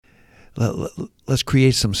let's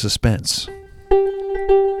create some suspense.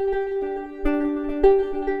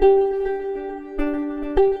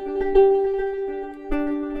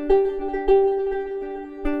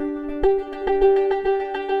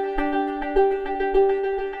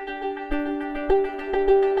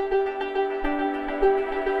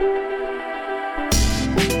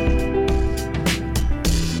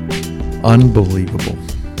 Unbelievable.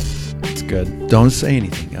 It's good. Don't say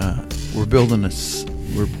anything. We're building this.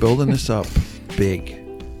 We're building this up big.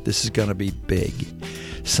 This is gonna be big.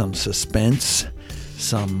 Some suspense,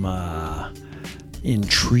 some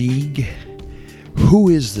intrigue. Who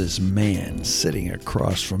is this man sitting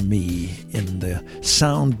across from me in the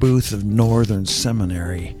sound booth of Northern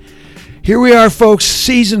Seminary? Here we are, folks.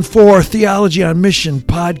 Season 4, Theology on Mission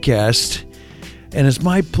podcast, and it's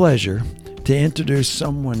my pleasure to introduce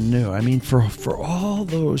someone new. I mean, for all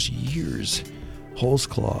those years,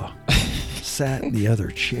 Holzclaw sat in the other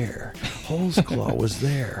chair. Holzclaw was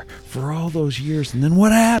there for all those years. And then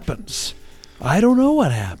what happens? I don't know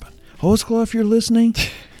what happened. Holzclaw, if you're listening,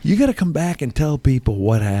 you got to come back and tell people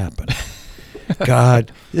what happened.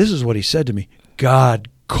 God, this is what he said to me. God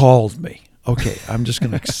called me. Okay, I'm just going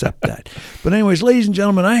to accept that. But anyways, ladies and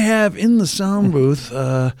gentlemen, I have in the sound booth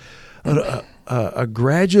a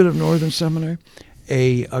graduate of Northern Seminary,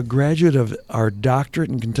 a graduate of our doctorate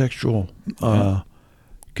in contextual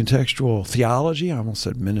theology. I almost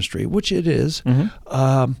said ministry, which it is.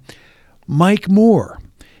 Mike Moore,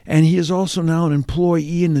 and he is also now an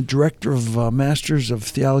employee and the director of Masters of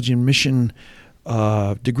Theology and Mission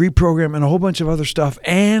degree program and a whole bunch of other stuff,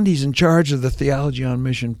 and he's in charge of the Theology on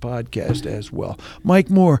Mission podcast as well. Mike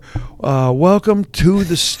Moore, welcome to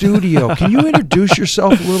the studio. Can you introduce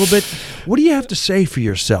yourself a little bit? What do you have to say for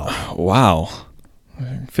yourself? Wow.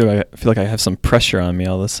 I feel like I have some pressure on me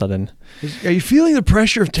all of a sudden. Are you feeling the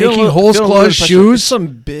pressure of taking Holzclaw's shoes? Some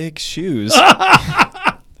big shoes.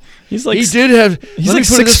 He's like He's like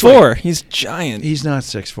 6'4". He's giant. He's not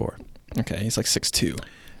 6'4". Okay, he's like 6'2".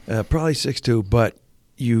 Probably 6'2", but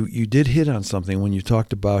you did hit on something when you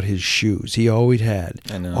talked about his shoes. He always had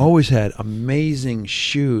amazing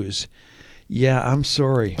shoes. Yeah, I'm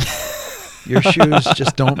sorry. Your shoes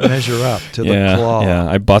just don't measure up to the claw. Yeah,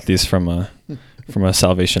 I bought these from a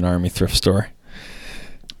Salvation Army thrift store.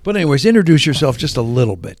 But anyways, introduce yourself just a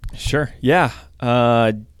little bit. Sure. Yeah.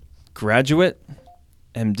 Graduate,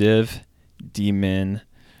 MDiv, DMin,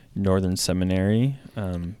 Northern Seminary.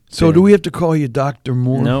 So do we have to call you Dr.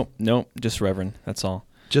 Moore? No, just Reverend. That's all.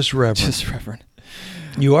 Just Reverend. Just Reverend.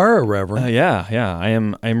 You are a Reverend. Yeah. I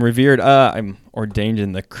am revered. I'm ordained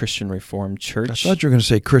in the Christian Reformed Church. I thought you were going to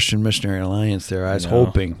say Christian Missionary Alliance there. I was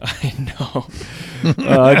hoping. I know.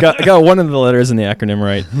 I got one of the letters in the acronym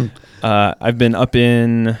right. I've been up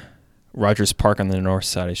in Rogers Park on the north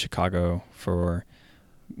side of Chicago for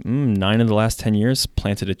 9 of the last 10 years.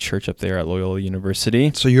 Planted a church up there at Loyola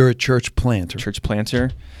University. So you're a church planter. Church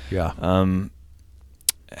planter. Yeah.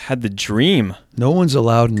 Had the dream. No one's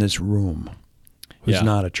allowed in this room who's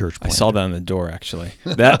not a church planter. I saw that on the door, actually.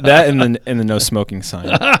 That and the no smoking sign.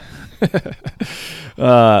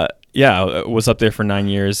 I was up there for 9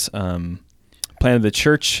 years. Planted the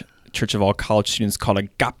church of all college students called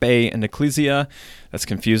Agape and Ecclesia. That's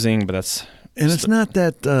confusing, but that's... And it's not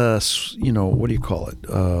that, what do you call it?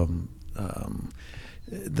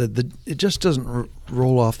 It just doesn't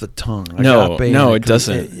roll off the tongue. No, it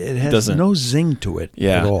doesn't. It has no zing to it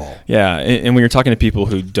at all. Yeah, and when you're talking to people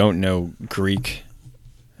who don't know Greek,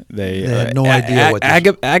 they have no idea what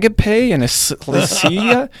agape and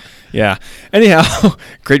ecclesia. Yeah. Anyhow,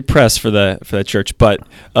 great press for that church. But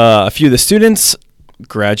a few of the students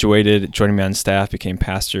graduated, joined me on staff, became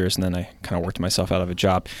pastors, and then I kind of worked myself out of a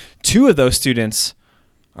job. 2 of those students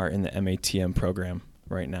are in the MATM program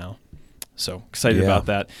right now. So excited about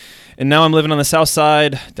that. And now I'm living on the south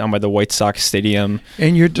side, down by the White Sox Stadium.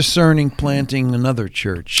 And you're discerning planting another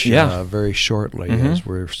church very shortly as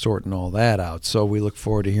we're sorting all that out. So we look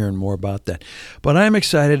forward to hearing more about that. But I'm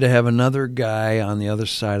excited to have another guy on the other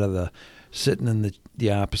side of sitting in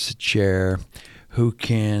the opposite chair who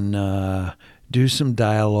can do some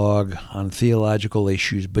dialogue on theological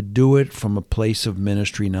issues, but do it from a place of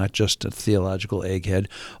ministry, not just a theological egghead.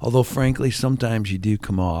 Although, frankly, sometimes you do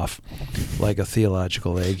come off like a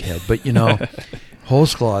theological egghead. But,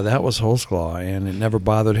 Holzclaw, that was Holzclaw, and it never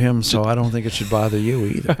bothered him, so I don't think it should bother you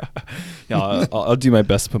either. Yeah, I'll do my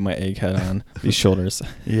best to put my egghead on these shoulders.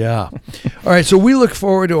 Yeah. All right, so we look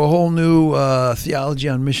forward to a whole new Theology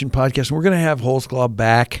on Mission podcast, and we're going to have Holzclaw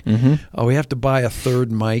back. Mm-hmm. We have to buy a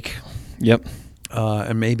third mic. Yep.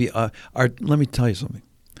 And maybe, let me tell you something,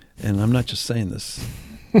 and I'm not just saying this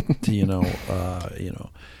to,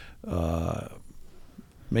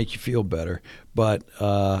 make you feel better. But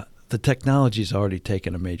the technology's already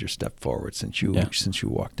taken a major step forward since you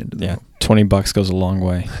walked into the room. $20 goes a long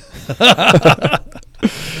way.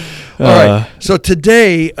 All right. So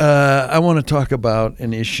today I want to talk about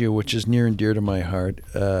an issue which is near and dear to my heart.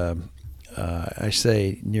 I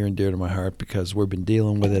say near and dear to my heart because we've been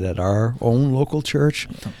dealing with it at our own local church.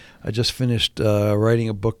 I just finished writing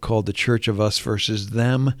a book called The Church of Us versus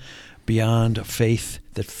Them, Beyond a Faith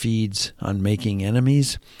That Feeds on Making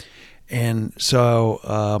Enemies. And so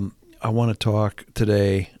I want us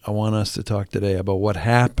to talk today about what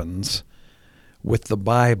happens with the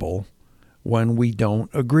Bible when we don't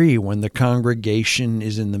agree, when the congregation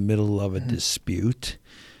is in the middle of a dispute.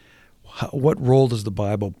 What role does the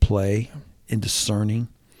Bible play in discerning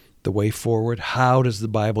the way forward? How does the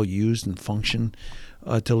Bible use and function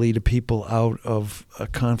to lead a people out of a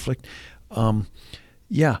conflict? We're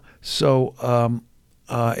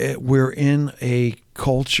in a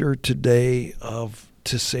culture today of,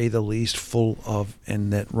 to say the least, full of,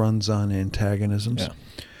 and that runs on antagonisms. Yeah.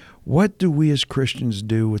 What do we as Christians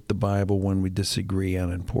do with the Bible when we disagree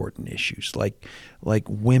on important issues like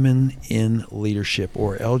women in leadership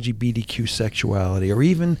or LGBTQ sexuality or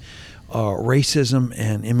even racism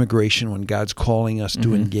and immigration, when God's calling us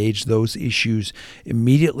to engage those issues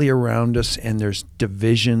immediately around us and there's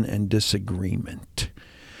division and disagreement?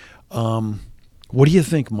 What do you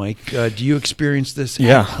think, Mike? Do you experience this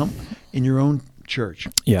in your own church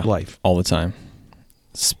life? All the time.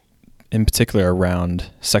 In particular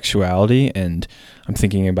around sexuality, and I'm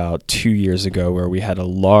thinking about 2 years ago where we had a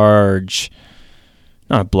large,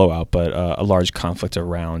 not a blowout, but a large conflict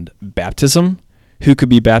around baptism. Who could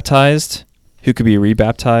be baptized? Who could be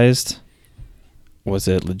rebaptized? Was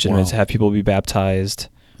it legitimate to have people be baptized?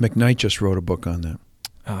 McKnight just wrote a book on that.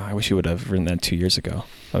 I wish he would have written that 2 years ago.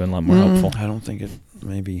 That would have been a lot more helpful. I don't think it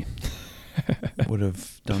maybe would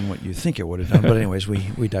have done what you think it would have done. But anyways,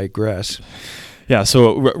 we digress. Yeah,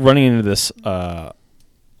 so running into this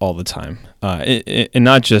all the time, and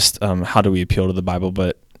not just how do we appeal to the Bible,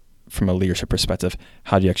 but from a leadership perspective,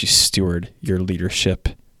 how do you actually steward your leadership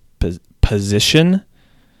position?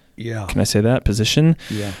 Yeah. Can I say that? Position?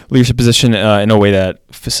 Yeah. Leadership position in a way that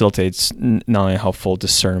facilitates not only helpful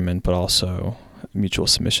discernment, but also mutual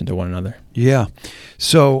submission to one another. Yeah.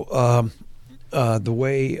 So the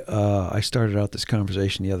way I started out this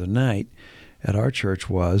conversation the other night at our church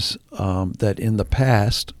was that in the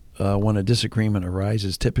past, when a disagreement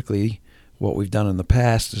arises, typically what we've done in the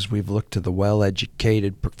past is we've looked to the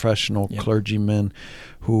well-educated professional clergyman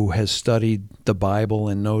who has studied the Bible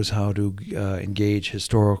and knows how to engage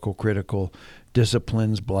historical, critical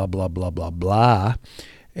disciplines, blah, blah, blah, blah, blah.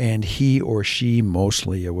 And he or she,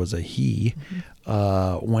 mostly it was a he,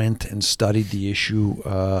 went and studied the issue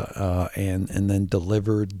and then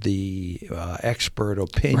delivered the expert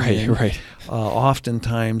opinion. Right.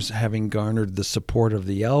 Oftentimes having garnered the support of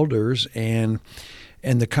the elders, and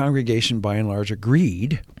the congregation by and large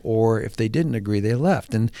agreed, or if they didn't agree, they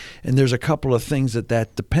left. And there's a couple of things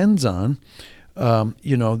that depends on.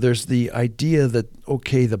 There's the idea that,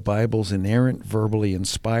 okay, the Bible's inerrant, verbally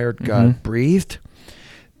inspired, God-breathed.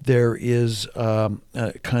 There is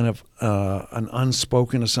kind of an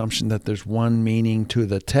unspoken assumption that there's one meaning to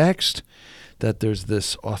the text, that there's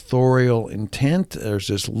this authorial intent, there's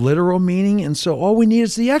this literal meaning, and so all we need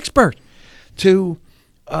is the expert to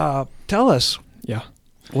tell us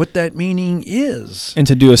what that meaning is. And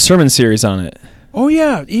to do a sermon series on it. Oh,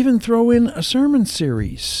 yeah, even throw in a sermon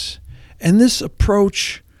series. And this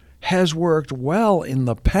approach has worked well in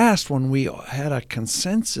the past when we had a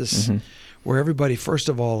consensus where everybody, first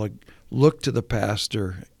of all, looked to the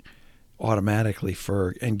pastor automatically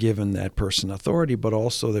and given that person authority, but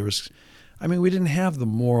also we didn't have the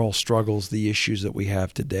moral struggles, the issues that we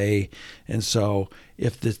have today. And so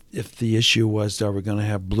if the issue was, are we going to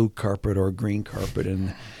have blue carpet or green carpet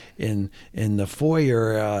in the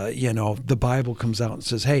foyer, the Bible comes out and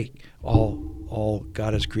says, hey, all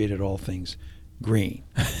God has created all things green.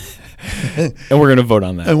 And we're going to vote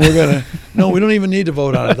on that. And we're going to, no, we don't even need to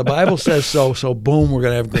vote on it. The Bible says so boom, we're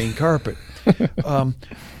going to have green carpet.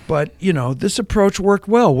 But, this approach worked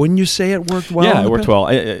well. Wouldn't you say it worked well? Yeah, it worked well.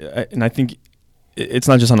 And I think it's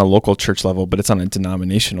not just on a local church level, but it's on a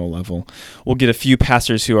denominational level. We'll get a few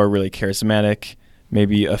pastors who are really charismatic,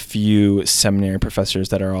 maybe a few seminary professors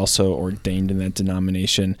that are also ordained in that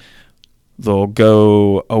denomination. They'll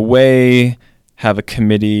go away, have a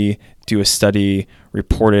committee, do a study,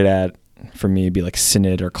 report it at, for me, it'd be like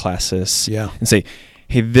synod or classis, and say,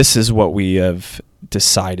 hey, this is what we have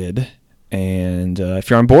decided. And if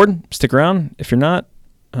you're on board, stick around. If you're not,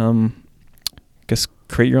 guess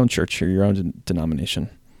create your own church or your own denomination.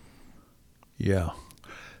 Yeah.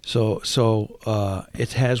 So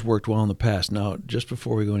it has worked well in the past. Now, just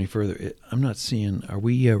before we go any further, I'm not seeing. Are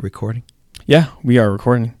we recording? Yeah, we are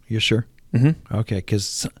recording. You sure? Mm-hmm. Okay,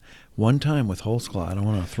 because one time with Holtzclaw, I don't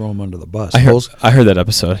want to throw him under the bus. I heard that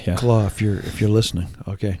episode. Yeah, Claw, if you're listening,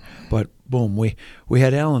 okay. But boom, we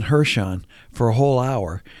had Alan Hirsch on for a whole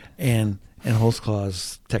hour, and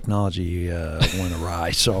Holtzclaw's technology went awry.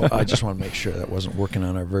 So I just want to make sure that wasn't working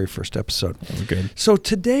on our very first episode. That was good. So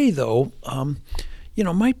today, though,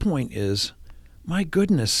 my point is, my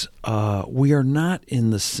goodness, we are not in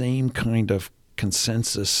the same kind of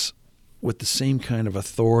consensus with the same kind of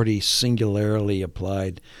authority singularly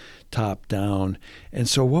applied top down. And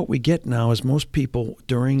so what we get now is most people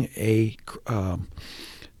during a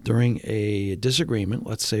disagreement,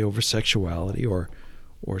 let's say over sexuality or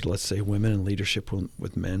let's say women in leadership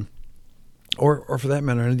with men, or for that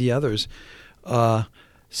matter, any of the others, an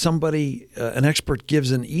expert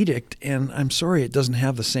gives an edict, and I'm sorry, it doesn't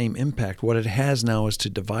have the same impact. What it has now is to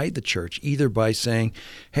divide the church, either by saying,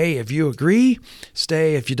 hey, if you agree,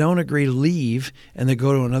 stay. If you don't agree, leave, and then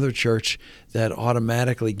go to another church that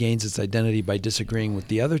automatically gains its identity by disagreeing with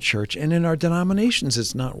the other church. And in our denominations,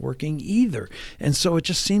 it's not working either. And so it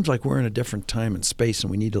just seems like we're in a different time and space,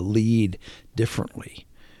 and we need to lead differently.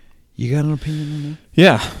 You got an opinion on that?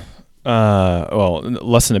 Yeah. Well,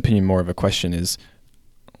 less an opinion, more of a question is,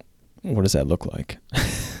 what does that look like?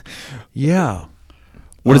 Yeah.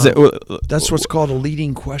 What is it? That's what's called a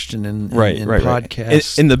leading question in podcasts.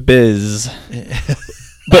 Right. In the biz.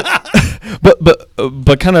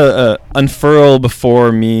 but kind of unfurl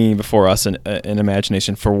before us an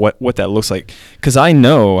imagination for what that looks like. Because I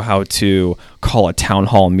know how to call a town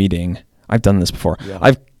hall meeting. I've done this before. Yeah.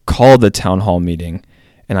 I've called a town hall meeting,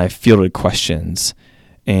 and I've fielded questions,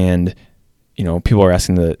 and people are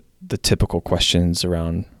asking the typical questions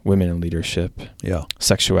around women in leadership,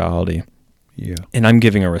 sexuality, and I'm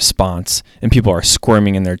giving a response, and people are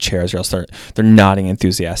squirming in their chairs, or else they're nodding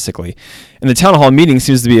enthusiastically. And the town hall meeting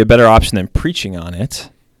seems to be a better option than preaching on it,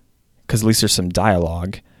 because at least there's some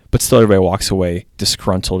dialogue. But still, everybody walks away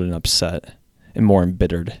disgruntled and upset, and more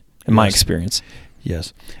embittered, in my experience.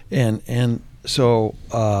 Yes, and so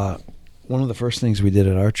one of the first things we did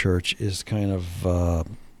at our church is kind of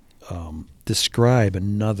describe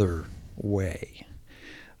another way.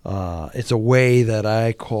 It's a way that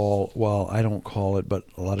I don't call it, but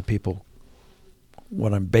a lot of people,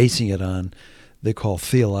 what I'm basing it on, they call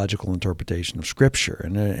theological interpretation of Scripture.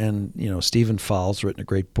 And Stephen Fowles written a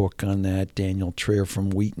great book on that. Daniel Trier from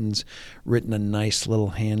Wheaton's written a nice little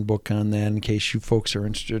handbook on that in case you folks are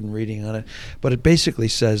interested in reading on it. But it basically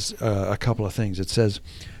says a couple of things. It says,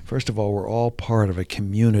 first of all, we're all part of a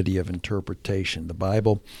community of interpretation. The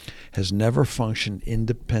Bible has never functioned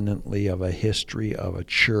independently of a history of a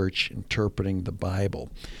church interpreting the Bible.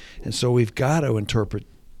 And so we've got to interpret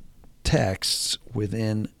texts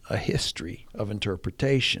within a history of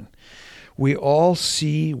interpretation. We all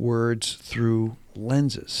see words through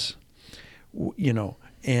lenses,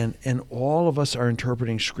 and all of us are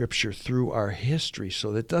interpreting Scripture through our history.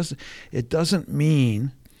 So it doesn't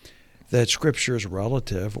mean that Scripture is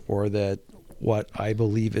relative or that what I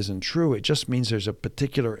believe isn't true. It just means there's a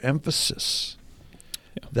particular emphasis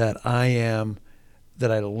that I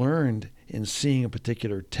learned in seeing a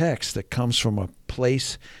particular text that comes from a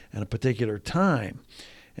place and a particular time.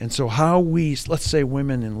 And so let's say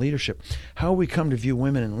women in leadership, how we come to view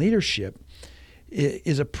women in leadership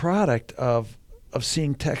is a product of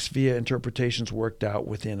seeing text via interpretations worked out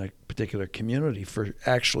within a particular community for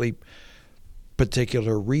actually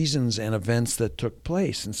particular reasons and events that took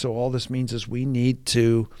place. And so all this means is we need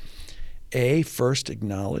to, first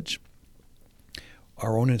acknowledge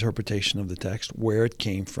our own interpretation of the text, where it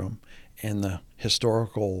came from, and the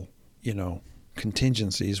historical,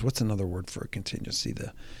 contingencies. What's another word for a contingency?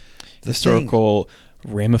 The historical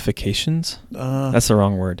ramifications? That's the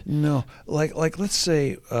wrong word. No, like let's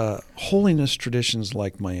say holiness traditions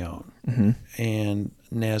like my own, mm-hmm. and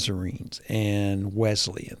Nazarenes and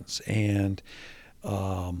Wesleyans and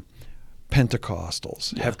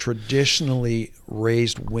Pentecostals have traditionally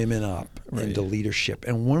raised women up into leadership.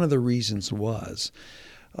 And one of the reasons was,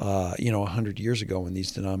 100 years ago when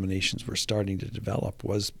these denominations were starting to develop,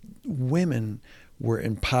 was women were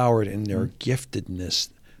empowered in their giftedness.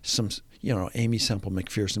 Amy Semple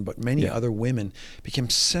McPherson, but many other women became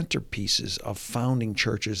centerpieces of founding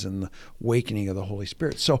churches and the awakening of the Holy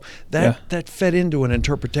Spirit. So that fed into an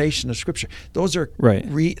interpretation of Scripture. Those are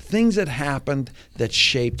things that happened that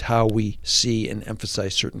shaped how we see and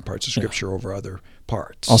emphasize certain parts of Scripture over other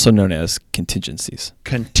parts. Also known as contingencies.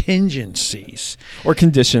 Contingencies. Or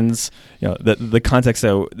conditions, the context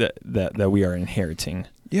that we are inheriting.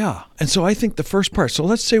 Yeah. And so I think the first part, so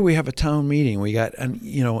let's say we have a town meeting. We got, and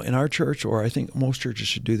in our church, or I think most churches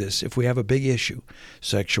should do this, if we have a big issue,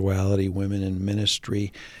 sexuality, women in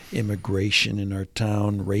ministry, immigration in our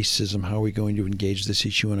town, racism, how are we going to engage this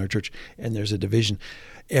issue in our church? And there's a division.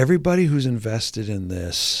 Everybody who's invested in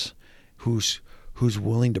this, who's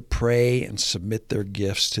willing to pray and submit their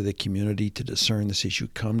gifts to the community to discern this issue,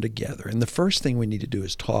 come together. And the first thing we need to do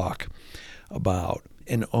is talk about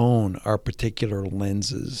and own our particular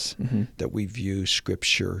lenses that we view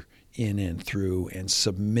Scripture in and through, and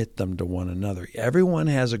submit them to one another. Everyone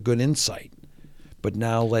has a good insight, but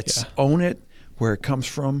now let's own it where it comes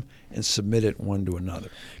from and submit it one to another.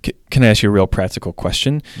 Can I ask you a real practical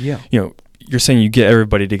question? Yeah. You're saying you get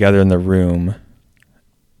everybody together in the room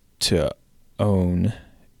to own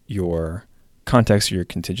your context or your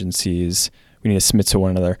contingencies. We need to submit to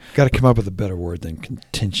one another. Got to come up with a better word than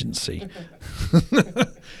contingency.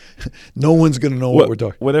 No one's going to know what we're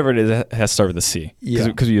talking. Whatever it is, it has to start with a C. Yeah.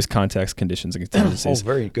 Because we use context, conditions, and contingencies. Oh,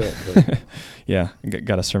 very good. Yeah,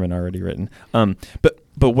 got a sermon already written. But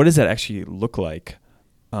what does that actually look like?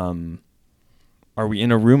 Are we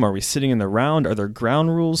in a room? Are we sitting in the round? Are there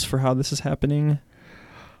ground rules for how this is happening?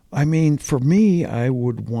 I mean, for me, I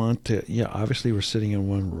would want to, obviously we're sitting in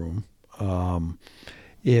one room.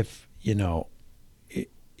 It's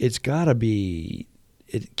got to be,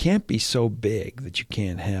 it can't be so big that you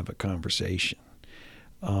can't have a conversation.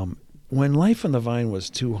 When Life on the Vine was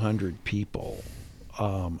 200 people,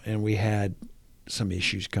 and we had some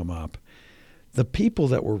issues come up, the people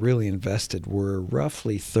that were really invested were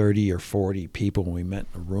roughly 30 or 40 people when we met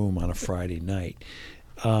in a room on a Friday night.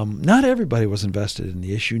 Not everybody was invested in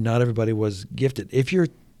the issue. Not everybody was gifted. If you're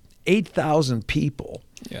 8,000 people,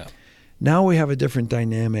 now we have a different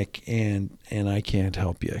dynamic, and I can't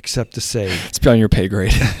help you except to say it's beyond your pay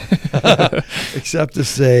grade. Except to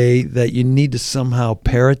say that you need to somehow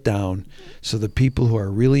pare it down so the people who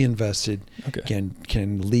are really invested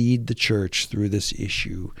can lead the church through this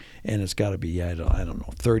issue, and it's got to be I don't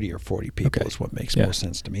know 30 or 40 people is what makes more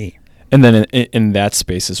sense to me. And then in that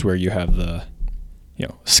space is where you have the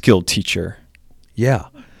skilled teacher. Yeah.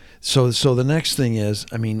 So the next thing is,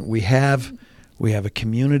 I mean, we have a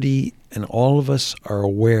community, and all of us are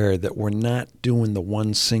aware that we're not doing the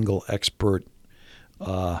one single expert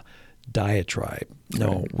diatribe.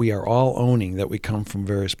 No, we are all owning that we come from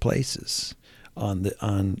various places on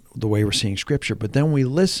the way we're seeing Scripture. But then we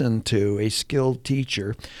listen to a skilled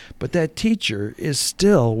teacher, but that teacher is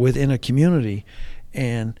still within a community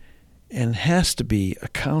and has to be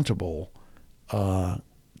accountable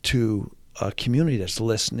to a community that's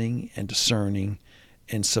listening and discerning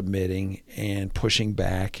and submitting and pushing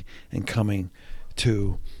back and coming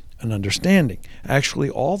to an understanding. Actually,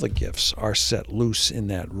 all the gifts are set loose in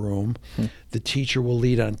that room. The teacher will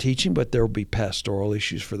lead on teaching, but there will be pastoral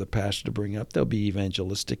issues for the pastor to bring up. There'll be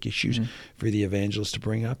evangelistic issues for the evangelist to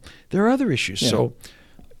bring up. There are other issues. So,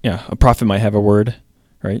 a prophet might have a word,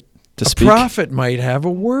 right? To speak. A prophet might have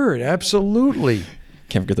a word. Absolutely.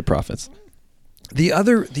 Can't forget the prophets. The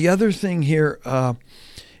other thing here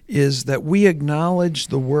is that we acknowledge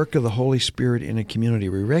the work of the Holy Spirit in a community.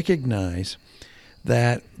 We recognize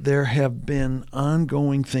that there have been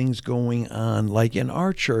ongoing things going on. Like in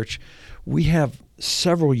our church, we have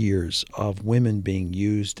several years of women being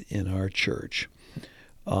used in our church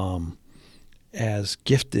as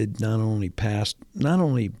gifted not only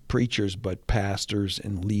preachers but pastors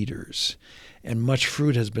and leaders. And much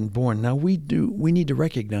fruit has been born. Now we need to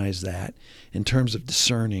recognize that in terms of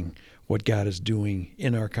discerning what God is doing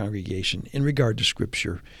in our congregation in regard to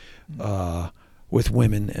Scripture with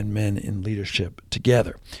women and men in leadership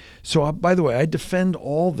together. So, by the way, I defend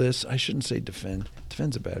all this. I shouldn't say defend.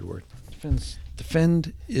 Defend's a bad word.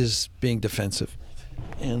 Defend is being defensive,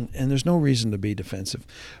 and there's no reason to be defensive.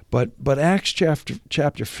 But Acts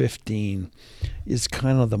chapter 15 is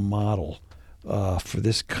kind of the model for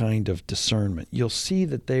this kind of discernment. You'll see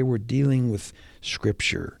that they were dealing with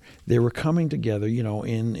Scripture. They were coming together,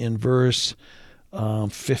 in verse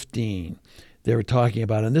 15. They were talking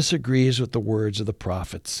about, and this agrees with the words of the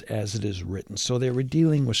prophets as it is written. So they were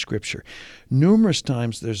dealing with Scripture. Numerous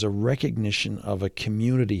times there's a recognition of a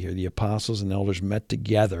community here. The apostles and elders met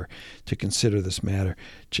together to consider this matter.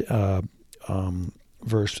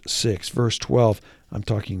 Verse 6. Verse 12, I'm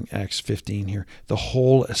talking Acts 15 here. The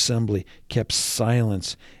whole assembly kept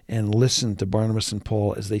silence and listened to Barnabas and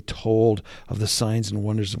Paul as they told of the signs and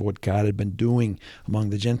wonders of what God had been doing among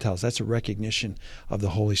the Gentiles. That's a recognition of the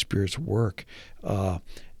Holy Spirit's work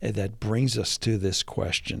that brings us to this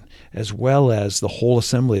question, as well as the whole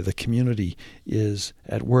assembly, the community is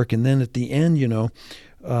at work. And then at the end,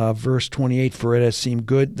 verse 28, for it has seemed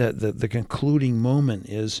good, that the concluding moment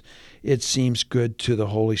is, it seems good to the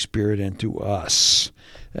Holy Spirit and to us.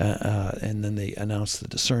 And then they announce the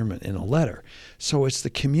discernment in a letter. So it's the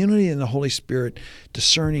community and the Holy Spirit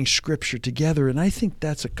discerning Scripture together. And I think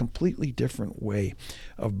that's a completely different way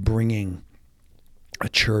of bringing a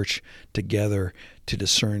church together to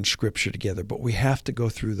discern Scripture together. But we have to go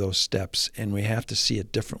through those steps, and we have to see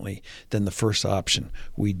it differently than the first option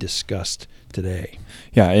we discussed today.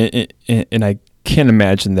 Yeah, and I can't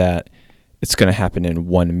imagine that it's going to happen in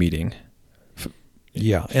one meeting.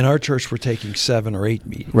 Yeah, in our church, we're taking 7 or 8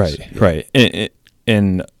 meetings. Right, Yeah. right.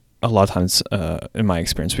 And a lot of times, in my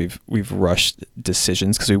experience, we've rushed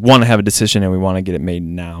decisions because we want to have a decision and we want to get it made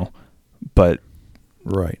now. But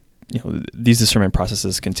Right. These discernment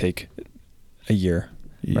processes can take a year,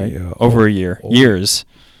 right? Yeah. Over a year, years.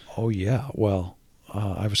 Oh, yeah. Well,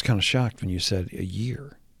 I was kind of shocked when you said a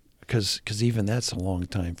year, because even that's a long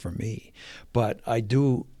time for me. But I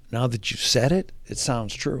do, now that you said it, it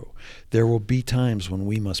sounds true. There will be times when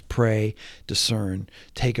we must pray, discern,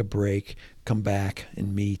 take a break, come back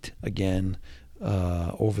and meet again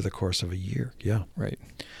over the course of a year. Yeah. Right.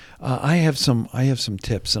 I have some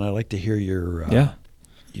tips, and I'd like to hear your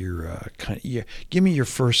give me your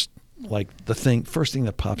first thing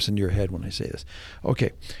that pops into your head when I say this.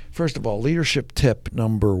 Okay, first of all, leadership tip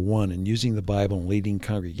number 1 in using the Bible and leading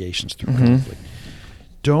congregations through conflict.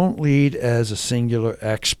 Don't lead as a singular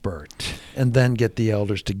expert and then get the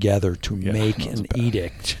elders together to make an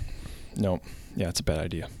edict. No, yeah, it's a bad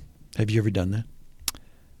idea. Have you ever done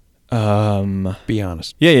that? Be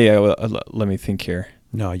honest. Yeah. Well, let me think here.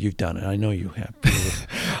 No, you've done it. I know you have.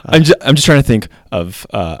 I'm just trying to think of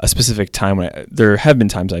a specific time when there have been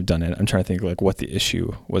times I've done it. I'm trying to think like what the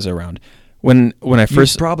issue was around. When I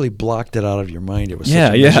first, you probably blocked it out of your mind. It was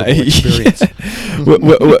such a miserable experience.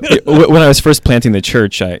 when I was first planting the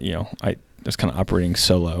church, I was kind of operating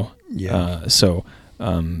solo. Yeah.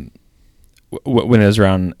 When it was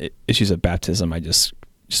around issues of baptism, I just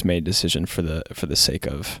made a decision for the sake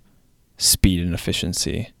of speed and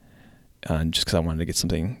efficiency. Just because I wanted to get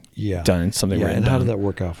something done and something right. And how did that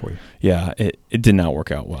work out for you? Yeah, it did not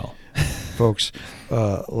work out well. Folks,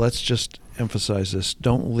 let's just emphasize this.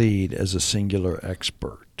 Don't lead as a singular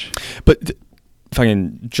expert. But if I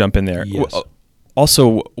can jump in there. Yes.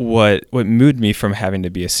 Also, what moved me from having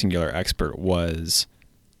to be a singular expert was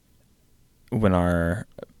when our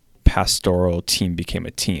pastoral team became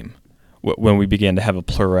a team. When we began to have a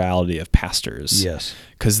plurality of pastors. Yes.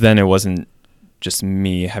 Because then it wasn't just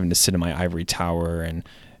me having to sit in my ivory tower and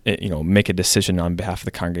make a decision on behalf of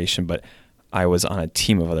the congregation, but I was on a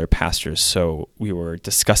team of other pastors, so we were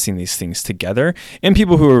discussing these things together, and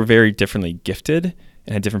people who were very differently gifted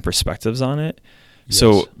and had different perspectives on it. Yes.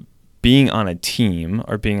 So being on a team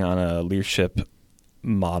or being on a leadership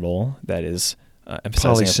model that is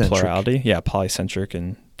emphasizing a plurality, polycentric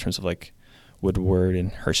in terms of like Woodward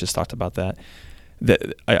and Hirsch has talked about that.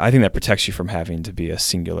 I think that protects you from having to be a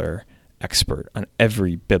singular expert on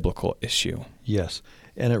every biblical issue. Yes,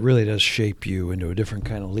 and it really does shape you into a different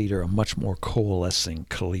kind of leader, a much more coalescing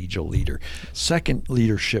collegial leader. Second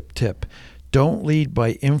leadership tip, don't lead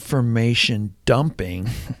by information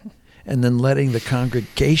dumping and then letting the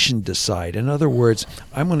congregation decide. In other words,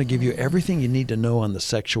 I'm going to give you everything you need to know on the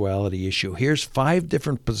sexuality issue. Here's 5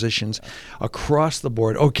 different positions across the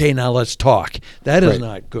board. Okay, now let's talk. That is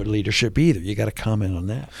not good leadership either. You got to comment on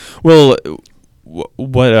that. Well,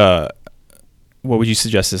 what would you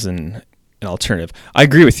suggest as an alternative? I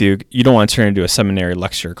agree with you. You don't want to turn into a seminary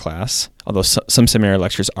lecture class, although some seminary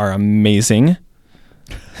lectures are amazing.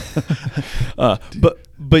 But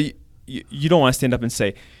you don't want to stand up and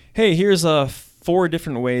say, hey, here's 4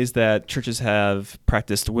 different ways that churches have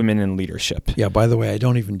practiced women in leadership. Yeah, by the way, I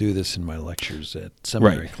don't even do this in my lectures at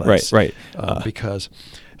seminary class. Right. Because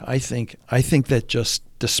I think that just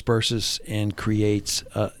disperses and creates,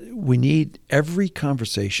 every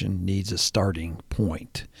conversation needs a starting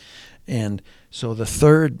point. And so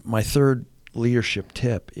my third leadership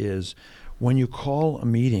tip is when you call a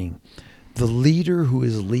meeting, the leader who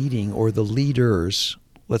is leading or the leaders,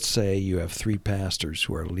 let's say you have 3 pastors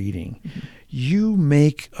who are leading, you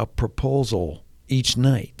make a proposal each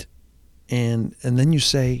night and then you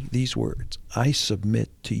say these words, I submit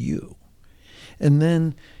to you. And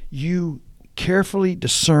then you carefully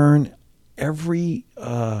discern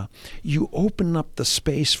you open up the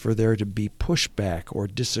space for there to be pushback or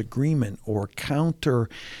disagreement or counter.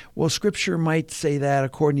 Well, Scripture might say that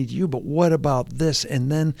according to you, but what about this?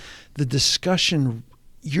 And then the discussion,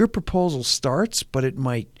 your proposal starts, but it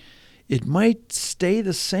might stay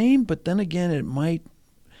the same, but then again, it might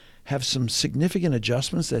have some significant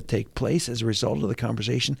adjustments that take place as a result of the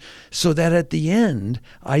conversation, so that at the end,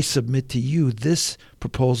 I submit to you, this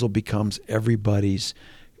proposal becomes everybody's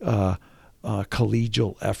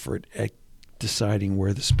collegial effort at deciding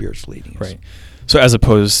where the Spirit's leading us. Right. So as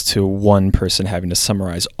opposed to one person having to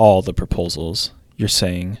summarize all the proposals, you're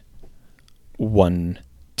saying one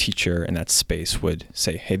teacher in that space would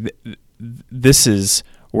say, hey, this is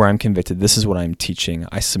where I'm convicted. This is what I'm teaching.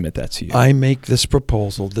 I submit that to you. I make this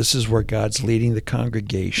proposal. This is where God's leading the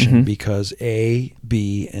congregation because A,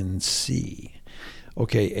 B, and C.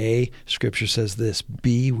 Okay, A, Scripture says this.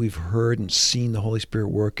 B, we've heard and seen the Holy Spirit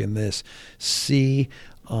work in this. C,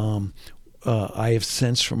 I have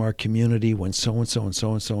sensed from our community when so-and-so and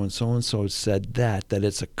so-and-so and so-and-so said that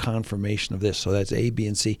it's a confirmation of this. So that's A, B,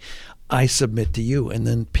 and C. I submit to you. And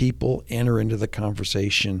then people enter into the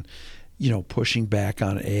conversation, pushing back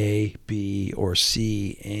on A, B, or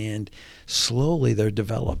C. And slowly there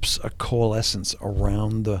develops a coalescence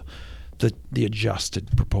around the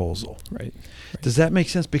adjusted proposal. Right. Does that make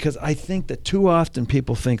sense? Because I think that too often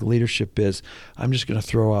people think leadership is, I'm just going to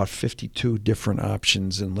throw out 52 different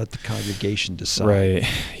options and let the congregation decide. Right.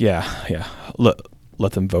 Yeah.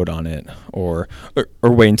 Let them vote on it, or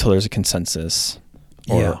wait until there's a consensus,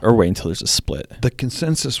 or wait until there's a split. The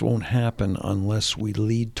consensus won't happen unless we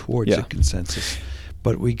lead towards a consensus.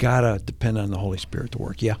 But we got to depend on the Holy Spirit to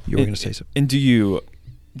work. Yeah, you were going to say something. And do you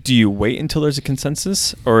wait until there's a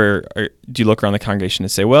consensus, or do you look around the congregation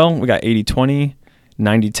and say, well, we got 80-20,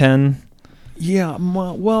 90-10? Yeah,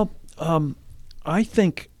 well, I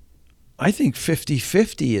think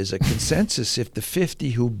 50-50 is a consensus if the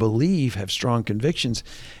 50 who believe have strong convictions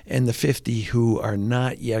and the 50 who are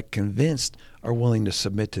not yet convinced are willing to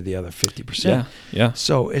submit to the other 50%. Yeah.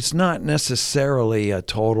 So it's not necessarily a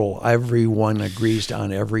total, everyone agrees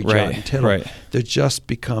on every jot and tittle. Right. There just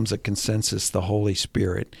becomes a consensus, the Holy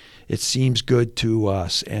Spirit. It seems good to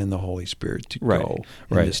us and the Holy Spirit to go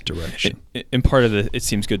in this direction. And part of it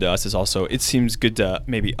seems good to us is also, it seems good to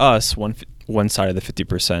maybe us, one side of the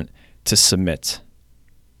 50%, to submit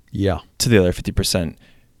to the other 50%.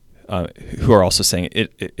 Who are also saying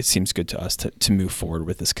it seems good to us to move forward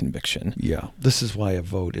with this conviction. Yeah. This is why a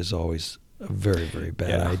vote is always a very, very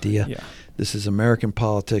bad idea. Yeah. This is American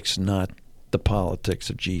politics, not the politics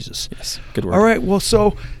of Jesus. Yes. Good word. All right. Well,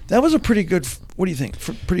 so that was a pretty good, what do you think?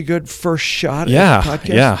 Pretty good first shot at the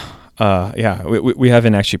podcast? Yeah. We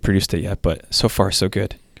haven't actually produced it yet, but so far so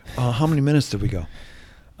good. How many minutes did we go?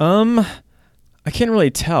 I can't really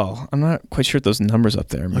tell. I'm not quite sure what those numbers up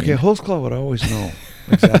there mean. Okay, Holtzclaw would always know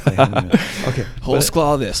exactly how many minutes. Okay,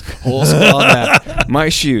 Holtzclaw this, Holtzclaw that. My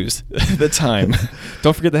shoes, the time.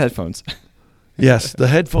 Don't forget the headphones. Yes, the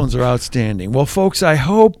headphones are outstanding. Well, folks, I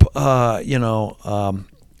hope we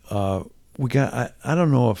got. I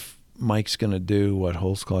don't know if Mike's going to do what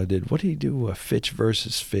Holtzclaw did. What did he do? Fitch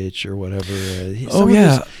versus Fitch or whatever.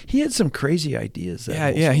 He had some crazy ideas.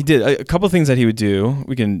 Yeah, he did. A couple of things that he would do.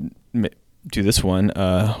 We can do this one.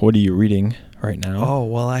 What are you reading right now? Oh,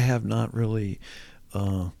 well, I have not really.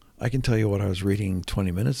 I can tell you what I was reading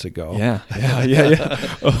 20 minutes ago. Yeah.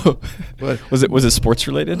 Oh. But was it sports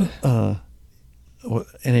related?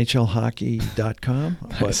 NHLhockey.com.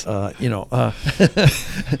 Nice. But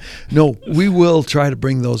no, we will try to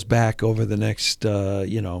bring those back over the next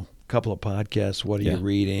couple of podcasts. What are you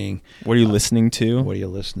reading? What are you listening to? What are you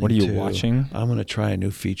listening to? What are you watching? I'm going to try a new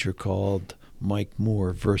feature called Mike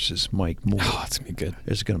Moore versus Mike Moore. Oh, it's going to be good.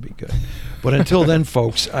 It's going to be good. But until then,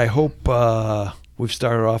 folks, I hope we've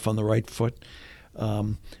started off on the right foot.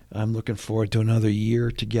 I'm looking forward to another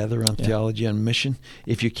year together on Theology on Mission.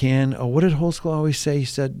 If you can, what did Holtzclaw always say? He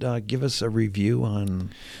said, give us a review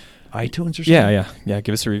on iTunes or something? Yeah.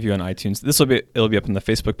 Give us a review on iTunes. It'll be up on the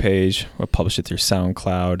Facebook page. We'll publish it through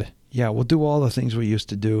SoundCloud. Yeah, we'll do all the things we used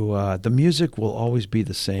to do. The music will always be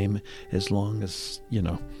the same as long as,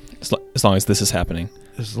 As long as this is happening.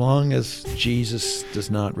 As long as Jesus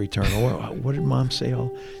does not return. Or what did Mom say?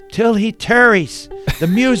 Till he tarries, the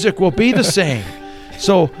music will be the same.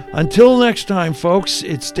 So until next time, folks,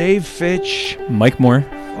 it's Dave Fitch. Mike Moore.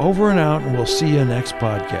 Over and out, and we'll see you next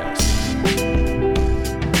podcast.